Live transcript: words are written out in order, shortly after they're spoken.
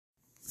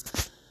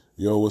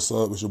Yo, what's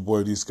up? It's your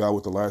boy D Scott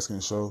with the Light Skin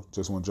Show.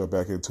 Just want to jump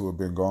back into it.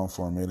 Been gone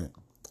for a minute.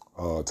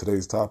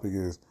 Today's topic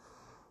is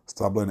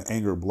stop letting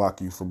anger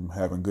block you from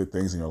having good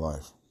things in your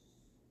life.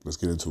 Let's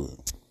get into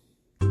it.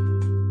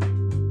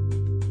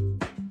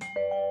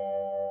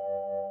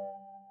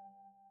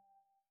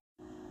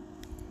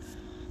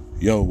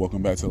 Yo,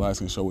 welcome back to the Light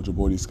Skin Show with your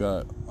boy D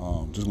Scott.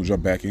 Just gonna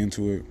jump back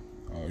into it.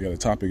 The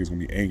topic is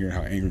gonna be anger and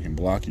how anger can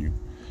block you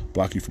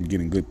from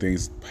getting good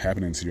things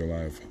happening to your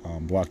life,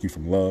 block you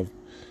from love,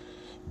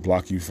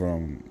 block you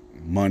from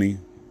money,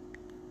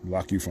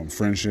 block you from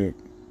friendship,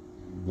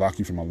 block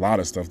you from a lot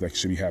of stuff that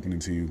should be happening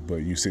to you, but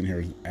you sitting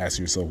here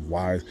asking yourself,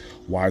 why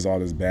is all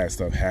this bad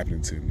stuff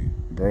happening to me?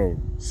 Bro,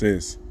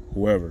 sis,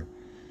 whoever,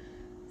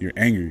 you're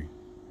angry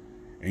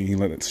and you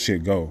let that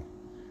shit go.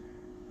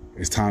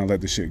 It's time to let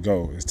the shit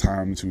go. It's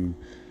time to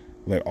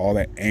let all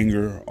that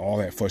anger, all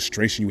that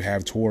frustration you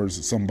have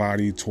towards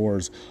somebody,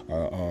 towards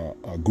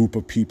a group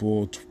of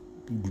people,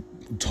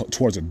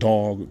 towards a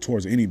dog,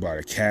 towards anybody,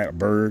 a cat, a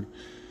bird,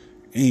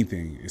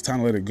 anything. It's time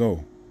to let it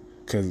go,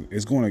 because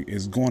it's going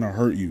to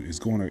hurt you. It's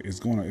going to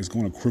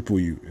cripple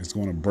you. It's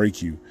going to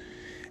break you.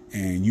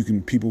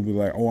 And people be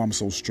like, "Oh, I'm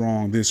so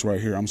strong, this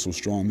right here. I'm so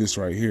strong, this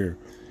right here."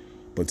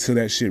 But till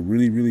that shit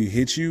really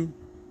hits you,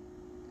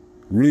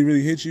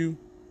 then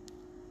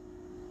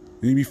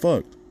you be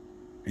fucked.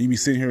 And you be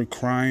sitting here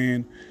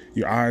crying,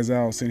 your eyes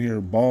out, sitting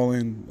here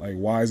bawling, like,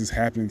 why is this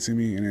happening to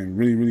me? And then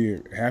really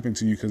it happened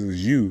to you because it's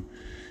you.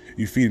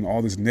 You're feeding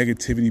all this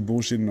negativity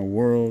bullshit in the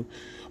world,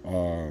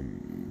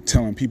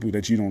 telling people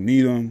that you don't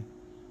need them,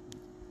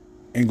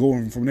 and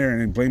going from there and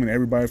then blaming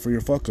everybody for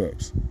your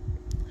fuck-ups.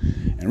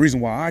 And the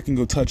reason why I can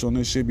go touch on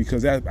this shit,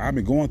 because I've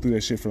been going through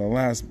that shit for the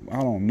last,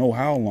 I don't know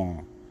how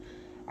long.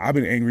 I've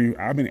been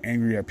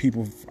angry at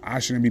people I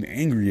shouldn't be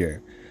angry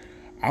at.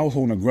 I was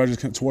holding a grudge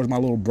towards my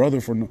little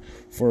brother for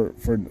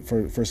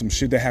some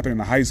shit that happened in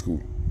the high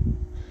school.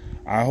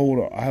 My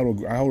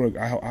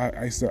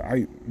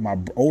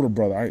older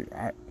brother,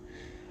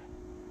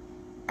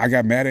 I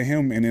got mad at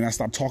him, and then I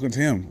stopped talking to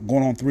him.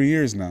 Going on 3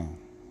 years now.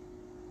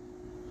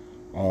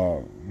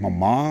 My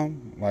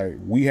mom, like,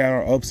 we had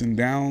our ups and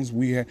downs.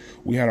 We had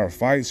our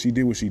fights. She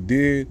did what she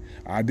did.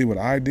 I did what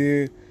I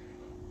did.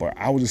 But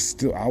I was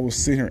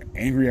sitting here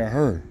angry at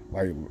her.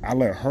 Like, I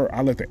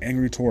let the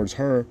anger towards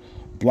her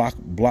block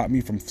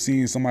me from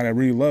seeing somebody that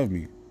really loved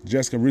me.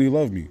 Jessica really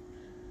loved me.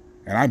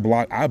 And I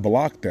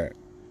blocked that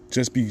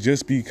just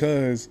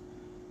because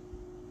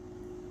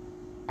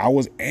I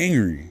was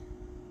angry.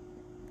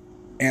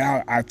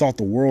 And I thought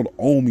the world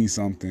owed me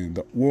something.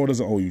 The world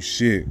doesn't owe you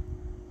shit.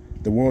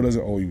 The world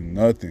doesn't owe you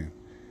nothing.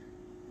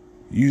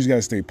 You just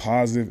gotta stay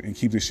positive and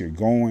keep this shit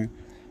going.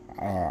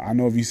 I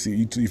know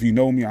if you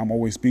know me, I'm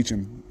always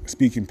speaking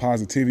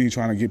positivity,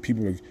 trying to get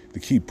people to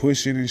keep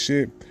pushing and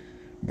shit.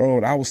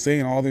 Bro, I was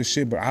saying all this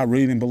shit, but I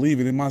really didn't believe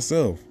it in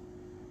myself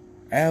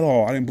at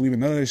all. I didn't believe in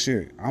none of this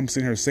shit. I'm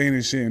sitting here saying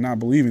this shit and not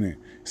believing it.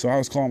 So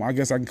I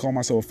guess I can call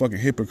myself a fucking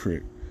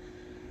hypocrite,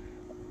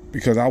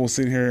 because I was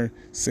sitting here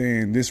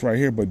saying this right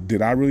here, but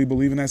did I really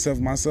believe in that stuff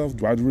myself?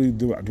 Do I really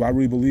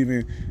believe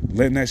in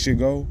letting that shit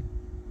go?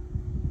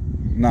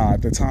 Nah,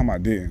 at the time I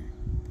didn't.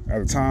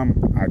 At the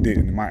time I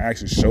didn't. And my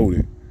actions showed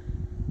it.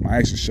 My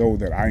actions showed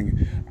that I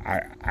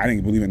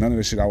didn't believe in none of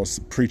the shit I was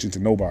preaching to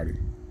nobody.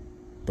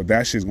 But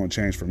that shit's gonna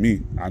change for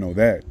me. I know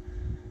that.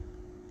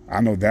 I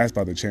know that's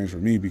about to change for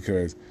me,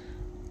 because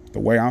the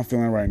way I'm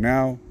feeling right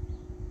now,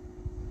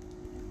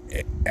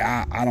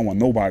 I don't want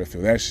nobody to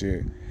feel that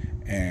shit.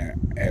 And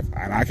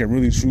I can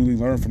really truly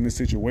learn from this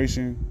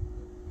situation,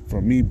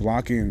 from me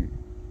blocking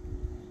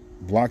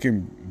all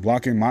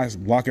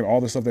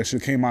the stuff that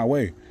shit came my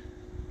way.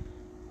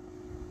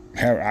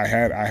 I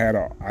had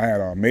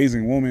an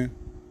amazing woman,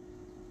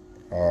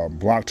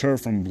 blocked her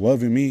from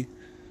loving me.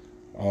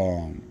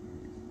 The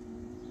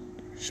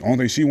only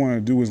thing she wanted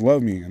to do was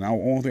love me, and the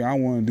only thing I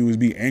want to do is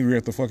be angry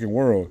at the fucking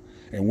world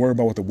and worry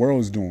about what the world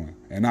is doing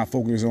and not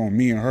focus on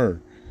me and her.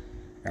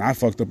 And I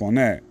fucked up on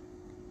that,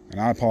 and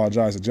I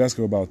apologize to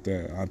Jessica about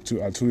that. I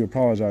truly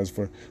apologize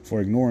for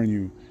ignoring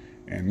you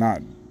and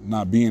not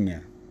being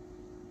there.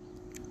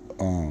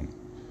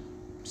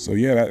 So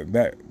yeah,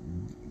 that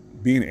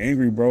being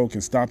angry, bro, can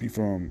stop you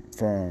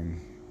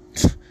from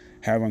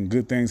having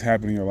good things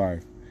happen in your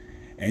life.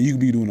 And you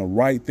can be doing the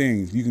right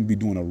things. You can be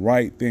doing the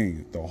right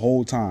thing the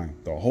whole time.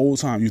 The whole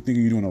time you think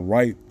you're doing the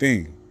right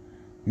thing,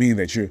 meaning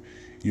that you're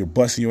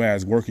busting your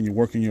ass, working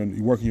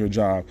your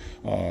job,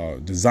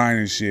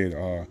 designing shit,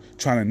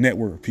 trying to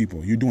network with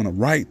people. You're doing the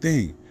right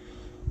thing.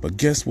 But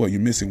guess what? You're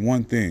missing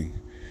one thing.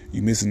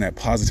 You're missing that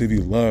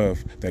positivity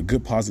love, that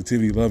good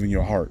positivity love in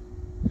your heart.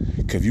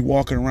 Because if you're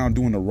walking around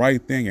doing the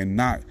right thing and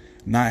not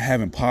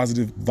having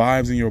positive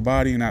vibes in your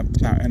body, and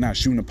not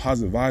shooting the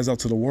positive vibes out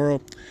to the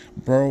world,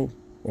 bro,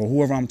 or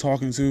whoever I'm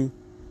talking to,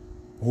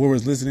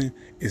 whoever's listening,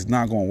 it's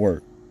not going to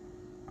work.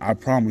 I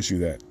promise you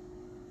that.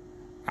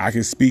 I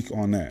can speak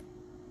on that.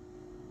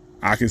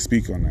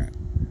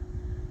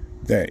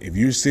 That if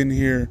you're sitting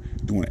here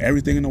doing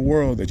everything in the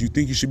world that you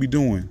think you should be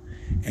doing,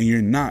 and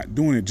you're not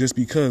doing it just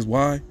because,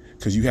 why?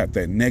 Because you have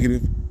that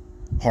negative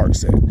heart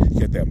set. You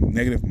got that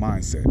negative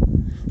mindset.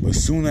 But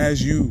as soon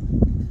as you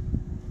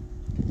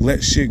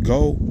let shit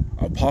go,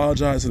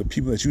 apologize to the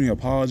people that you need to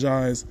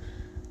apologize,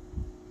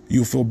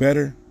 you'll feel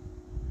better,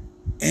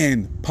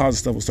 and positive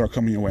stuff will start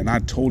coming your way. And I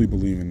totally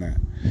believe in that.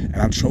 And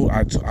I'm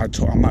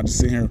not just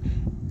sitting here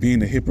being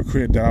the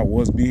hypocrite that I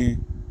was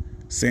being,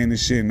 saying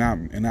this shit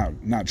and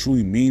not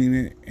truly meaning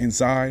it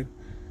inside.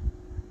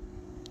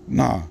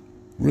 Nah,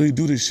 really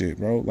do this shit,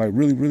 bro. Like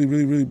really, really,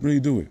 really, really, really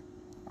do it.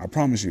 I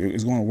promise you,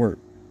 it's gonna work.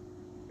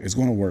 It's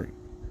gonna work.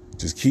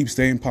 Just keep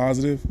staying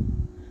positive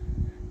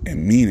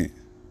and mean it.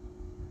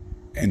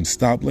 And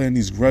stop letting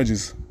these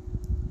grudges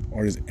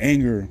or this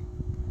anger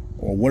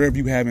or whatever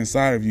you have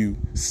inside of you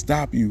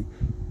stop you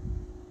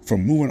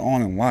from moving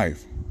on in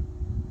life.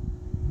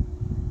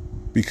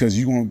 Because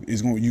you're gonna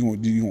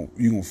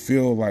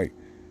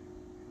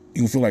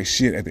feel like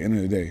shit at the end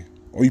of the day.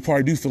 Or you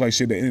probably do feel like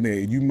shit at the end of the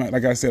day. You might,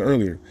 like I said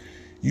earlier,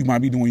 you might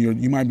be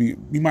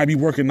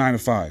working 9 to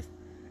 5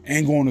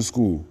 and going to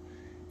school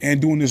and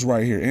doing this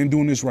right here and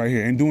doing this right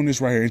here and doing this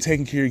right here and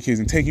taking care of your kids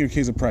and taking your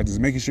kids to practice,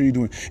 making sure you're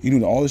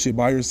doing all this shit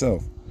by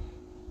yourself.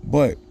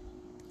 But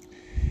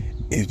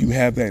if you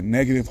have that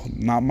negative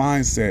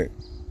mindset,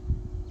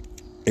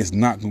 it's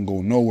not gonna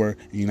go nowhere,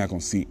 and you're not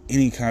gonna see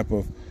any type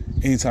of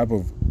any type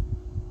of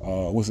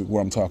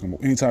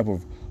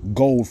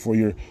gold for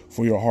your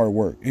hard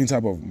work, any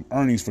type of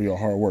earnings for your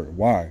hard work.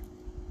 Why?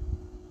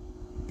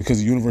 Because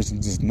the universe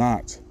does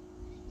not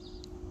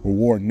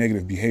reward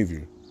negative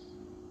behavior.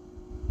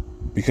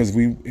 Because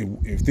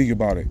if think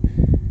about it,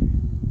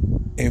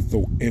 if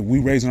we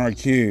raising our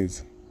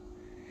kids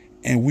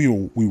and we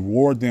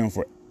reward them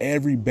for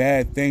every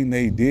bad thing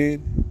they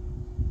did,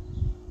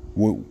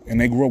 and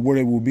they grow up where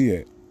they will be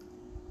at,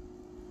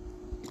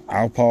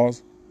 I'll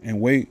pause and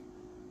wait.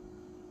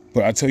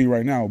 But I tell you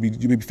right now,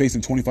 you'll be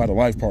facing 25 to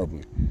life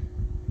probably.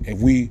 If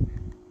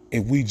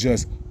we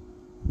just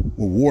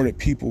rewarded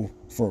people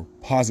for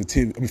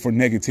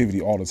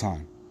negativity all the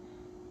time.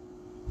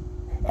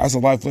 That's a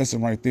life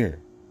lesson right there.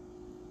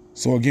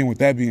 So again, with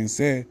that being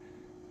said,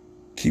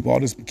 keep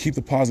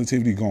the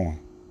positivity going.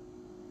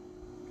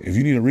 If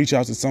you need to reach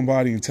out to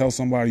somebody and tell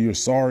somebody you're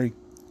sorry,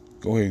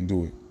 go ahead and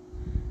do it.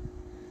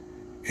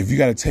 If you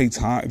got to take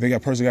time, if they got a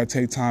person got to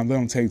take time, let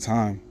them take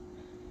time.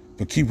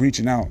 But keep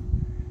reaching out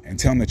and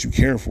tell them that you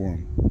care for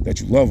them,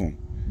 that you love them,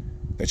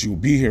 that you will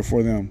be here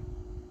for them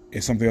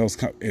if something else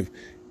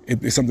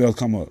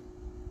come up.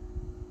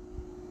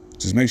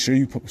 Just make sure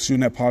you shooting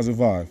that positive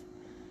vibe.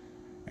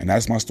 And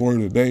that's my story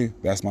of the day.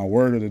 That's my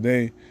word of the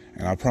day.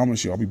 And I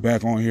promise you, I'll be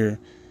back on here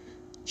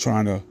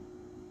trying to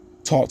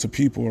talk to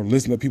people or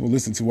let people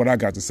listen to what I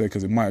got to say,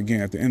 because it might,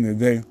 again, at the end of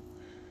the day,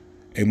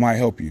 it might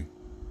help you.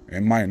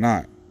 It might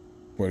not.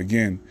 But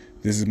again,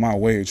 this is my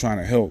way of trying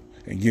to help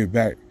and give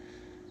back,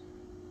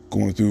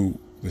 going through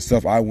the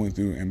stuff I went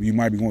through, and you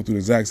might be going through the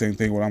exact same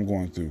thing what I'm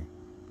going through.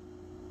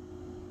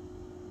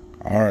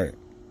 All right.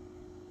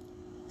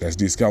 That's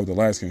D Scott with the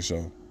Light Skin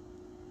Show.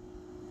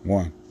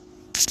 1.